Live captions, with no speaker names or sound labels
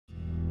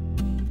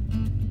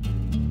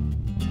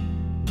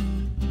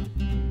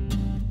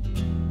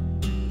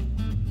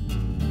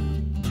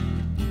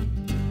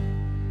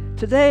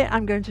Today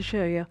I'm going to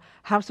show you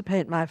how to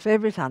paint my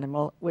favourite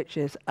animal, which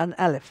is an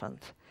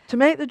elephant. To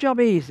make the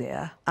job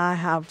easier, I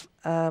have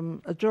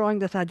a drawing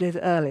that I did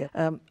earlier.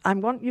 I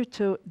want you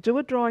to do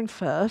a drawing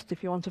first,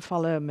 if you want to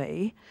follow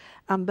me,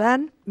 and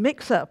then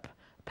mix up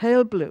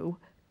pale blue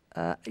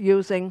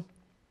using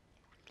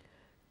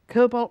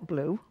cobalt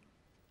blue,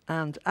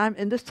 and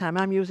in this time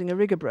I'm using a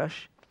rigger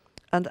brush,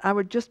 and I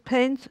would just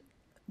paint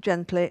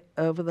gently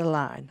over the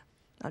line.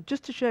 Now,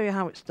 just to show you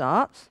how it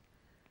starts,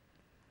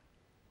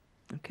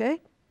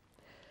 okay,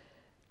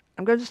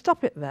 I'm going to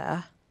stop it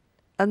there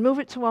and move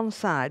it to one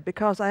side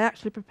because I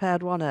actually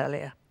prepared one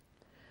earlier.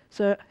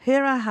 So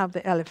here I have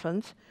the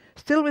elephant,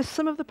 still with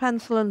some of the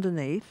pencil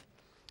underneath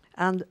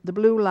and the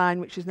blue line,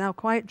 which is now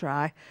quite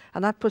dry,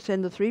 and I've put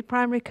in the three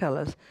primary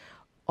colours,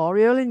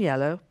 aureolin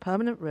yellow,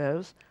 permanent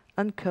rose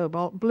and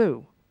cobalt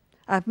blue.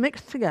 I've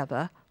mixed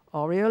together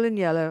aureolin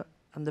yellow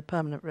and the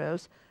permanent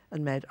rose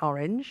and made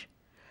orange,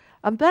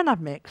 and then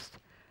I've mixed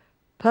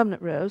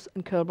permanent rose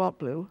and cobalt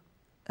blue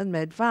and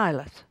made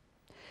violet.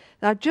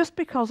 Now, just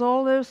because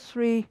all those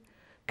three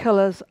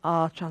colours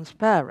are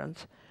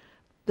transparent,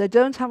 they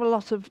don't have a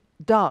lot of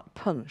dark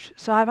punch.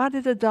 So I've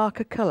added a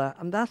darker colour,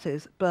 and that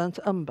is burnt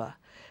umber.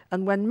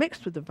 And when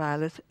mixed with the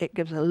violet, it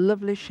gives a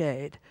lovely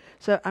shade.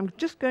 So I'm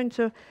just going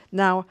to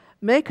now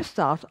make a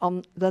start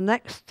on the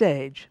next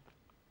stage.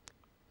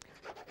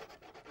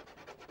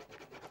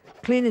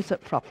 Clean it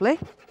up properly.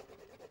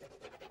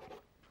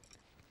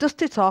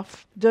 Dust it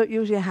off. Don't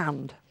use your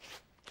hand.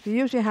 If you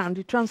use your hand,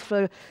 you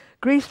transfer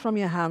grease from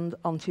your hand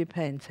onto your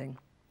painting.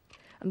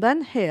 And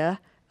then here,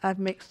 I've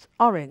mixed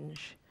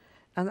orange,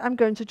 and I'm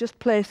going to just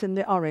place in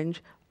the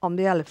orange on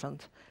the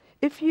elephant.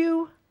 If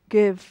you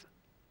give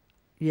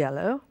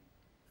yellow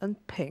and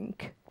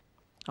pink,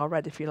 or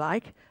red if you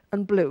like,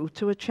 and blue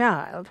to a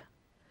child,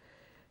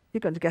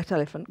 you're going to get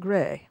elephant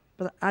grey.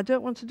 But I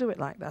don't want to do it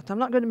like that. I'm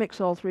not going to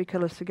mix all three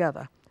colours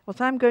together. What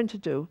I'm going to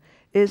do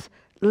is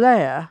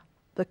layer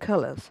the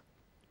colours.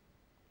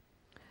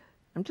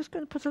 I'm just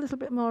going to put a little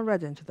bit more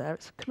red into there.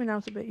 It's coming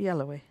out a bit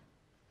yellowy.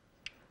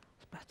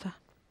 It's better.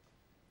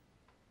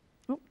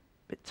 Oh,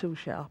 a bit too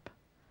sharp.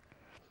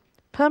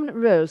 Permanent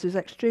rose is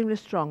extremely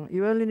strong.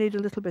 You only need a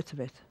little bit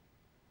of it.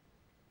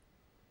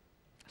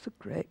 It's a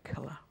great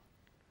colour.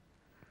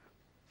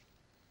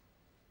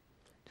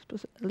 Just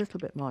put a little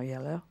bit more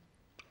yellow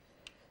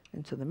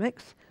into the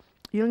mix.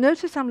 You'll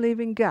notice I'm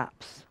leaving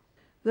gaps.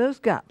 Those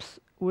gaps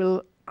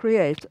will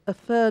create a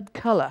third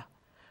colour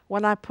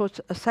when I put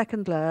a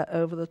second layer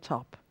over the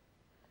top.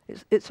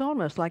 It's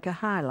almost like a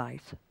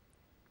highlight.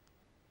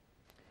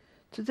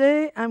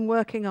 Today I'm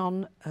working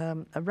on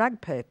a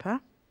rag paper,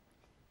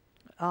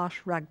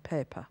 arch rag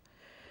paper.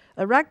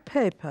 A rag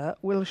paper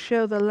will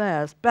show the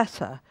layers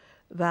better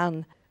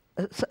than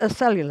a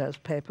cellulose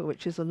paper,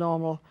 which is a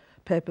normal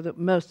paper that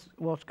most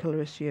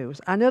watercolourists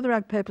use. I know the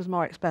rag paper is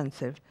more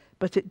expensive,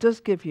 but it does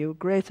give you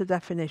greater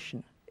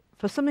definition.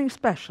 For something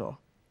special,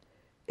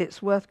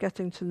 it's worth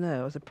getting to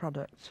know as a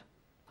product.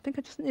 I think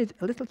I just need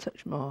a little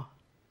touch more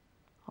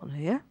on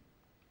here.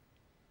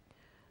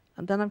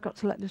 And then I've got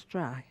to let this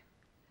dry.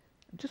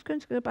 I'm just going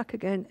to go back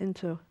again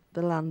into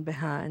the land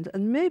behind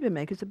and maybe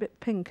make it a bit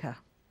pinker.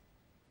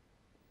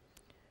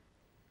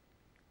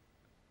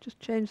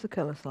 Just change the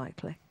colour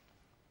slightly.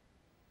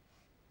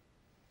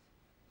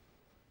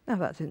 Now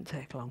that didn't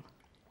take long.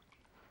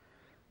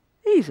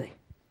 Easy.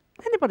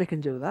 Anybody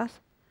can do that.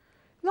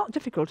 Not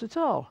difficult at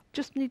all.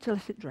 Just need to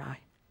let it dry.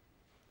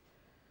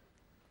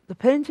 The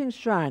painting's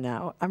dry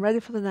now. I'm ready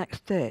for the next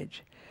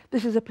stage.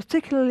 This is a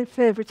particularly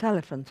favourite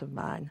elephant of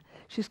mine.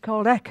 She's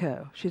called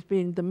Echo. She's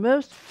been the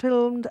most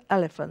filmed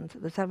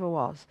elephant that ever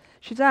was.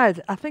 She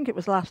died, I think it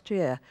was last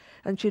year,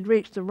 and she'd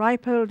reached the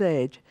ripe old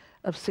age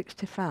of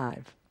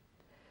 65.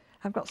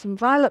 I've got some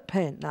violet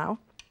paint now,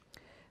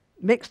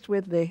 mixed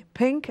with the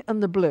pink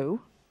and the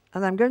blue,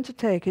 and I'm going to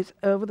take it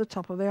over the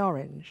top of the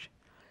orange.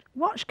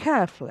 Watch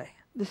carefully.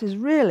 This is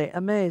really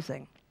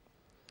amazing,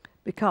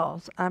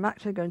 because I'm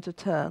actually going to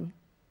turn.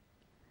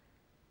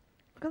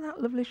 Look at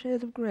that lovely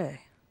shade of grey.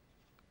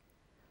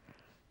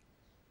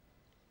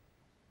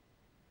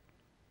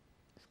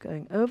 It's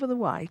going over the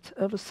white,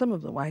 over some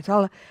of the white.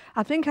 I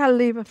think I'll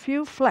leave a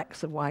few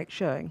flecks of white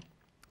showing,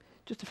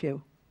 just a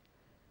few.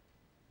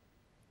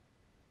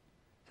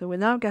 So we're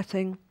now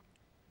getting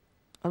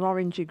an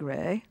orangey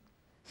grey,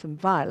 some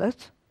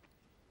violet,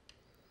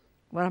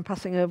 where I'm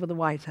passing over the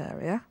white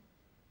area.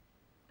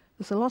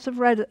 There's a lot of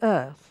red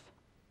earth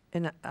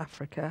in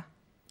Africa,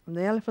 and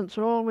the elephants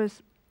are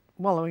always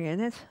wallowing in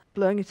it,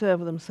 blowing it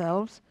over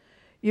themselves,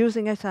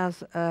 using it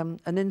as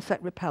an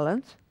insect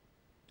repellent,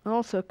 and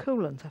also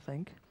coolant, I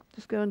think.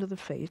 Just go under the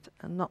feet,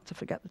 and not to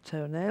forget the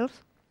toenails.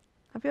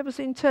 Have you ever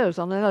seen toes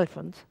on an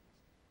elephant?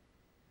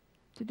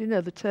 Did you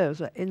know the toes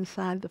are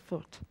inside the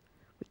foot,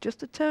 with just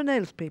the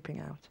toenails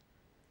peeping out?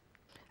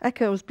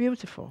 Echo was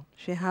beautiful.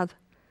 She had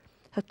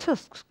her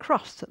tusks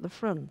crossed at the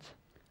front,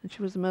 and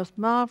she was the most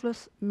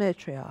marvellous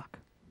matriarch.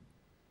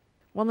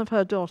 One of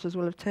her daughters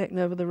will have taken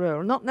over the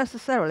role. Not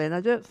necessarily, and I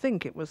don't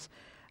think it was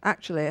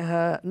actually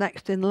her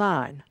next in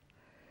line.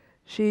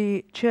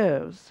 She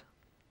chose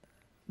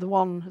the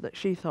one that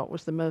she thought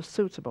was the most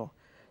suitable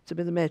to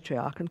be the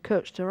matriarch and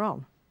coached her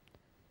on.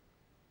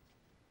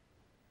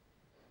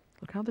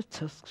 Look how the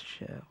tusks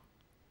show.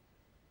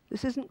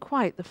 This isn't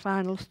quite the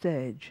final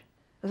stage.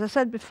 As I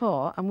said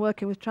before, I'm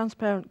working with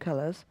transparent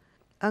colours,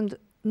 and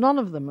none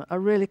of them are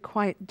really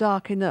quite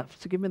dark enough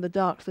to give me the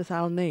darks that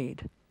I'll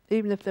need,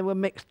 even if they were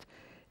mixed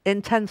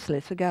intensely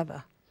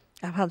together.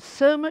 I've had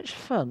so much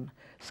fun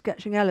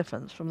sketching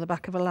elephants from the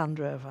back of a Land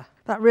Rover.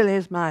 That really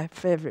is my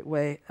favourite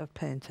way of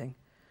painting.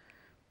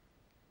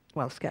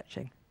 Well,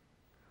 sketching.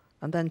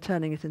 And then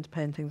turning it into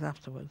paintings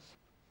afterwards.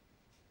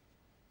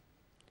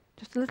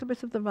 Just a little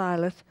bit of the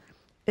violet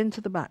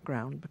into the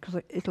background because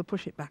it'll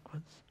push it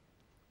backwards.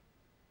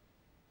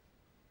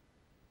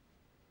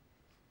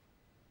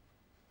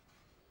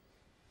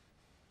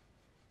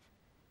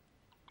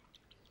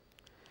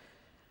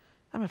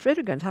 I'm afraid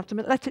we're going to have to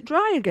let it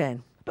dry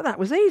again, but that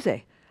was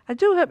easy. I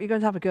do hope you're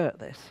going to have a go at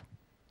this.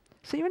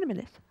 See you in a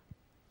minute.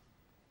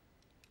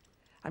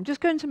 I'm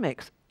just going to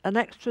mix an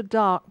extra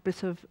dark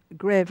bit of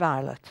grey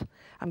violet.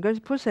 I'm going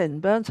to put in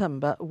burnt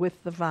umber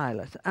with the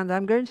violet, and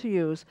I'm going to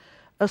use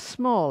a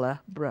smaller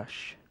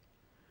brush.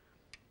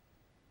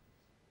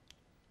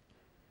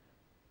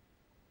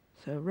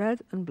 So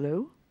red and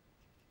blue,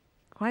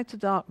 quite a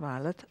dark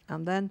violet,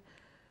 and then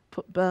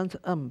put burnt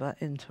umber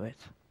into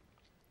it.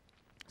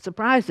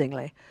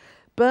 Surprisingly,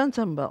 burnt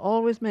umber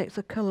always makes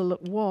a colour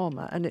look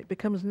warmer, and it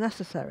becomes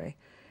necessary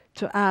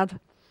to add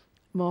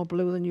more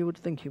blue than you would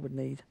think you would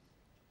need.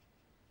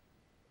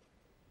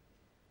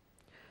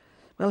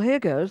 Well, here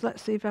goes.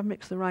 Let's see if I've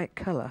mixed the right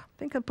colour. I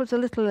think I'll put a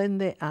little in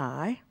the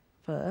eye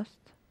first.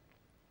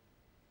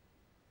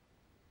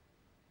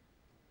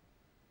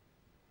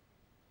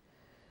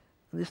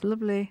 And this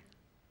lovely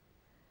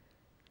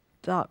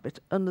dark bit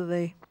under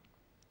the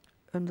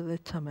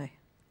tummy.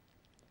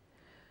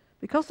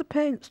 Because the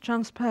paint's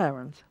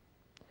transparent,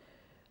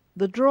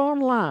 the drawn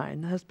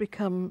line has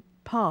become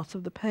part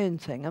of the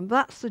painting, and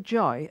that's the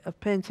joy of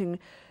painting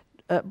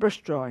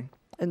brush drawing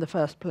in the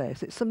first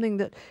place. It's something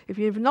that, if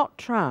you've not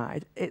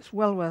tried, it's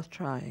well worth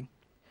trying.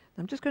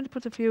 I'm just going to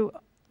put a few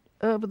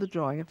over the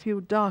drawing, a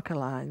few darker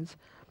lines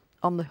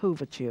on the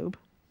hoover tube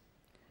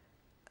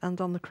and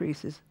on the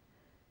creases,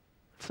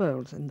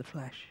 folds in the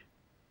flesh.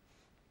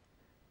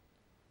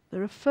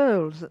 There are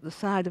folds at the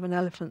side of an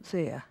elephant's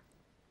ear.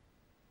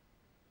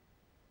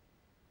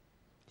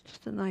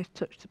 Just a nice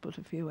touch to put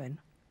a few in.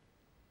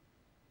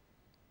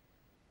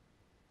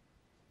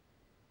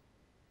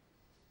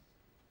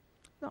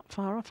 Not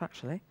far off,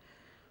 actually.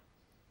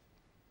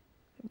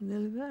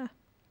 Nearly there.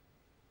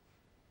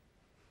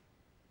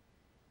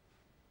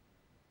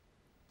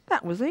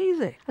 That was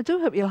easy. I do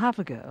hope you'll have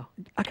a go.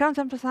 I can't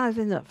emphasise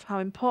enough how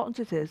important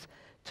it is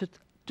to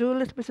do a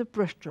little bit of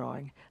brush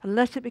drawing and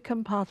let it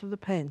become part of the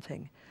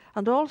painting.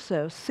 And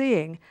also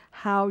seeing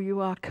how you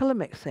are colour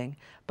mixing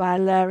by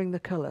layering the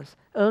colours,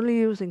 only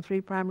using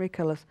 3 primary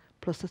colours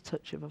plus a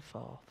touch of a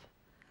 4th.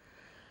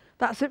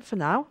 That's it for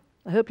now.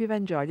 I hope you've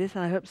enjoyed it,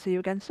 and I hope to see you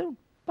again soon.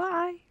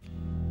 Bye.